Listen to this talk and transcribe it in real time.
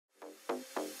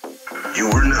You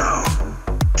are now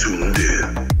tuned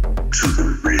in to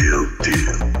the real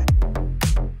deal.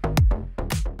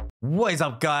 What is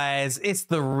up, guys? It's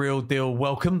the real deal.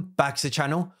 Welcome back to the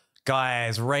channel.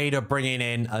 Guys, Raider bringing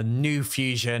in a new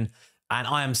fusion, and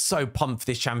I am so pumped for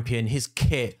this champion. His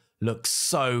kit looks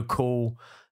so cool.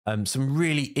 Some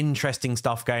really interesting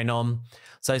stuff going on.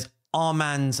 So it's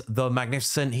Armanz the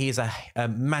Magnificent. He is a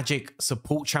magic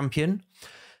support champion.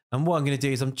 And what I'm going to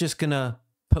do is I'm just going to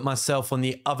put myself on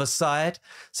the other side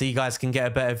so you guys can get a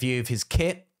better view of his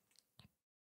kit.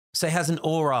 So he has an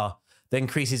aura that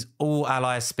increases all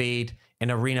ally speed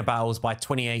in arena battles by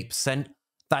 28%.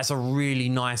 That's a really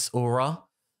nice aura.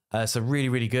 So really,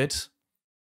 really good.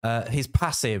 His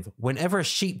passive, whenever a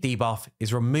sheep debuff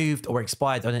is removed or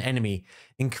expired on an enemy,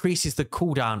 increases the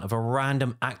cooldown of a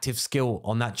random active skill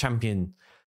on that champion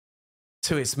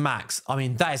to its max. I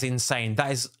mean, that is insane.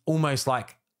 That is almost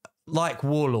like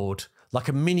Warlord, like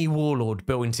a mini Warlord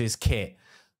built into his kit.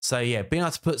 So yeah, being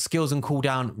able to put skills on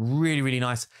cooldown, really, really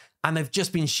nice. And they've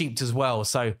just been sheeped as well.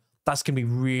 So that's going to be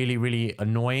really, really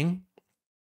annoying.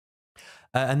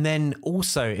 And then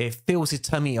also it fills his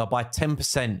turn meter by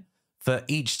 10% for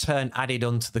each turn added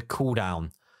onto the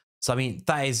cooldown. So I mean,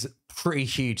 that is pretty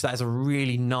huge. That is a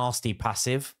really nasty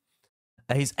passive.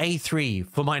 His A3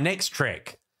 for my next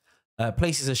trick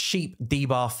places a sheep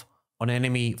debuff on an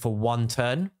enemy for 1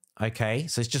 turn. Okay,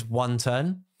 so it's just 1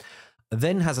 turn.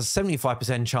 Then has a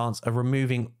 75% chance of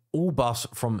removing all buffs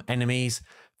from enemies.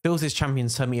 Fills his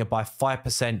champion's turn meter by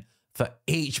 5% for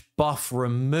each buff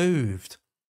removed.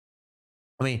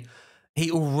 I mean,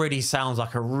 he already sounds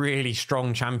like a really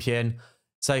strong champion.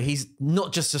 So he's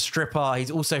not just a stripper. He's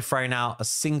also throwing out a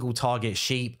single target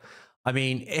sheep. I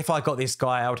mean, if I got this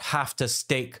guy, I would have to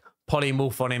stick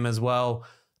Polymorph on him as well,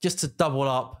 just to double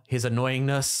up his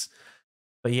annoyingness.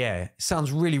 But yeah, it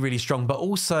sounds really, really strong. But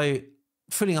also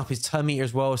filling up his turn meter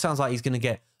as well. It sounds like he's going to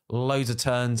get loads of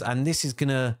turns. And this is going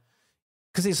to,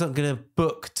 because it's not going to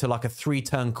book to like a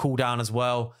 3-turn cooldown as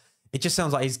well. It just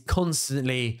sounds like he's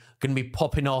constantly going to be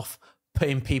popping off,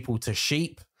 putting people to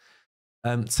sheep.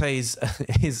 So his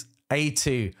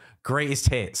A2, greatest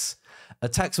hits.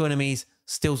 Attacks all enemies,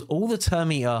 steals all the turn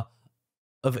meter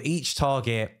of each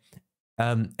target,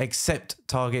 except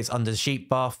targets under the sheep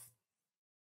buff.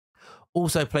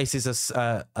 Also places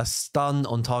a stun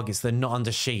on targets that are not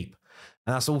under sheep.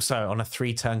 And that's also on a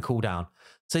 3-turn cooldown.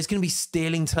 So he's going to be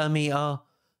stealing turn meter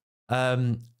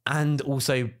and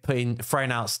also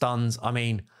throwing out stuns. I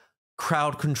mean,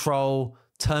 crowd control,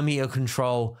 turn meter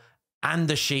control, and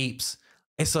the sheeps.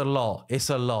 It's a lot. It's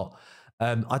a lot.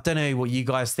 I don't know what you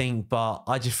guys think, but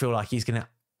I just feel like he's going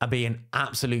to be an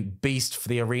absolute beast for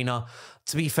the arena.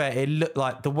 To be fair, it looked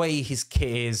like the way his kit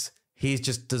is, he's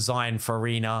just designed for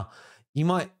arena. You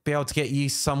might be able to get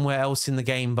used somewhere else in the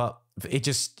game, but it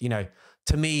just, you know,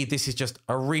 to me, this is just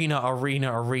arena,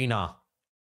 arena, arena.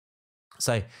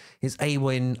 So his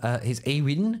A1,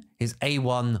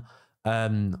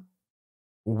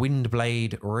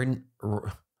 Windblade,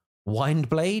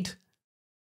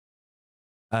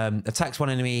 attacks one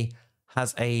enemy,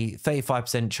 has a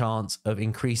 35% chance of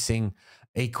increasing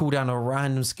a cooldown of a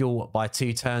random skill by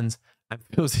 2 turns, and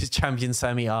fills his champion's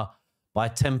turn meter by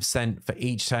 10% for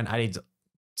each turn added.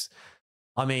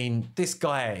 I mean, this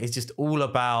guy is just all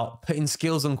about putting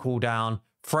skills on cooldown,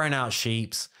 throwing out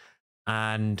sheeps,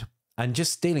 and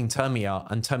just stealing turn meter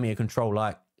and turn meter control.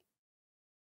 Like,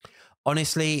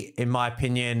 honestly, in my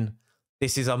opinion,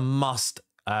 this is a must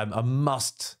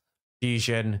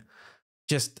fusion.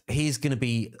 Just, he's going to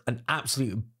be an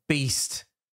absolute beast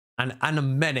and a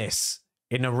menace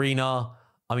in arena.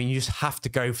 I mean, you just have to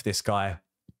go for this guy.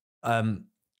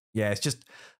 Yeah, it's just,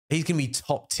 he's going to be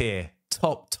top tier,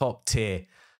 top tier.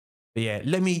 But yeah,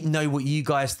 let me know what you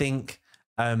guys think.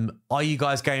 Are you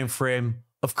guys going for him?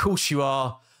 Of course you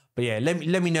are. But yeah, let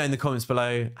me know in the comments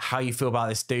below how you feel about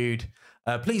this dude.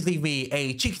 Please leave me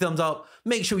a cheeky thumbs up.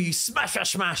 Make sure you smash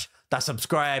that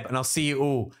subscribe, and I'll see you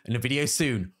all in a video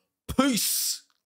soon. Peace.